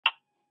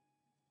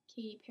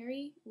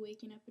Katy,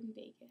 waking up in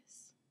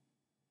Vegas.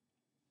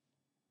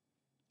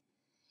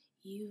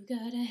 You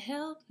gotta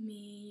help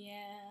me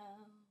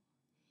out.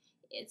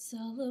 It's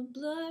all a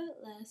blur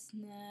last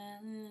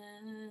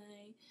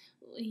night.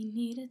 We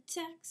need a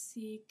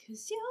taxi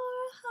 'cause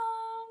you're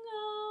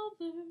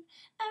hungover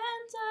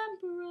and I'm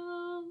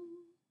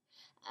broke.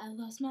 I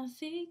lost my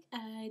fake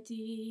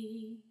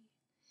ID,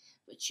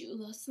 but you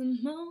lost the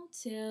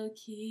motel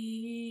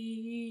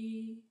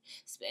key.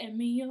 Spare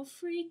me your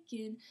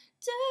freaking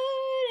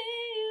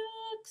dirty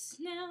looks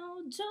now,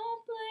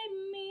 don't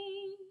blame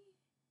me.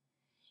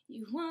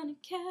 You wanna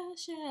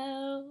cash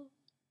out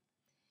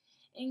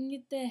and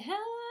get the hell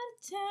out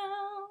of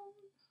town.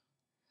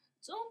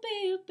 Don't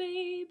be a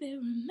baby,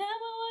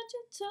 remember what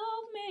you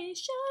told me.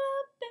 Shut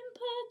up and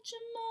put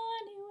your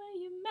money where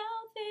your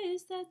mouth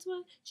is. That's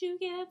what you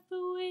get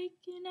for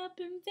waking up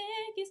in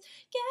Vegas.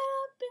 Get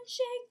up and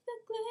shake the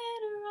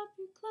glitter off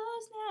your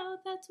clothes now.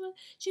 That's what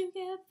you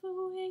get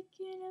for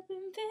waking up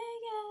in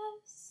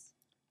Vegas.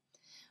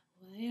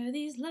 Why are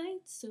these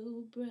lights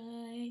so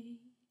bright?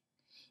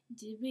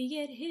 Did we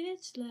get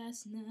hitched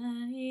last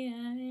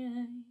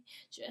night?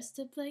 Dressed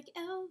up like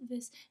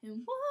Elvis,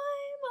 and why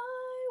am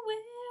I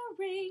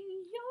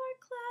wearing your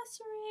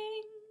class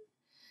ring?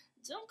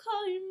 Don't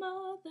call your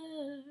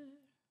mother,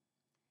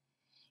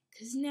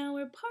 'cause now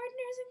we're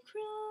partners in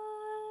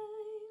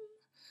crime.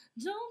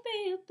 Don't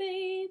be a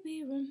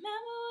baby,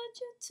 remember what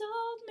you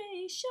told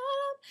me. Shut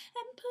up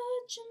and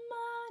put your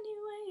money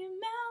where your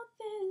mouth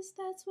is.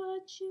 That's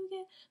what you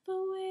get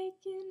for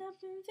waking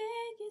up in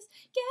Vegas.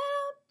 Get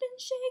up and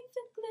shake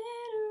the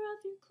glitter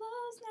off your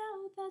clothes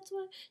now. That's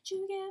what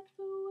you get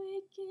for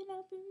waking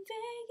up in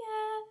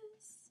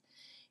Vegas.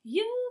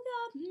 You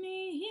got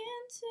me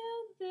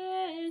into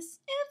this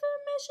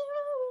information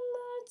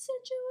overload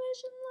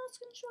situation, lost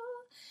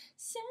control.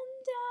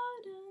 Send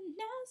out an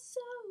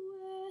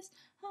SOS,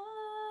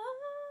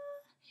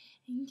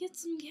 and get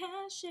some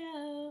cash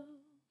out.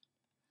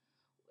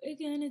 We're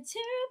gonna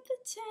tear up the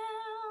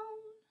town.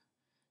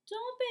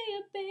 Don't be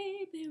a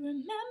baby,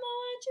 remember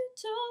what you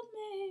told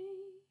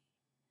me.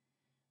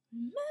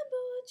 Remember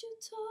what you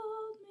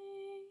told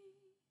me.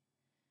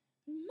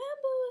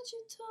 Remember what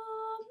you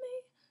told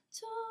me.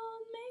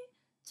 Told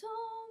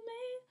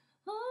me,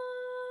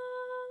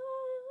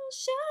 oh,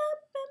 shut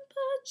up and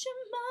put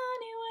your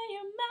money where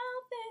your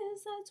mouth is.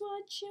 That's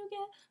what you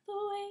get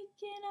for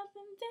waking up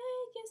in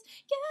Vegas.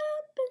 Get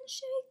up and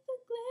shake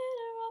the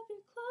glitter off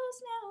your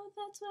clothes now.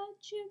 That's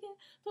what you get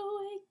for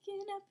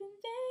waking up in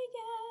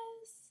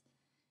Vegas.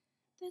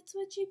 That's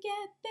what you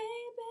get,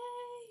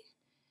 baby.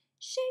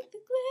 Shake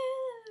the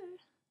glitter.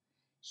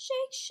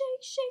 Shake,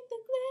 shake, shake the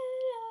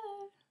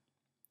glitter.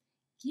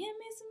 Give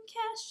me some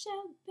cash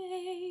out,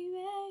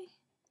 baby.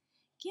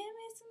 Give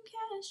me some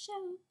cash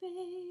out,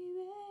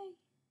 baby.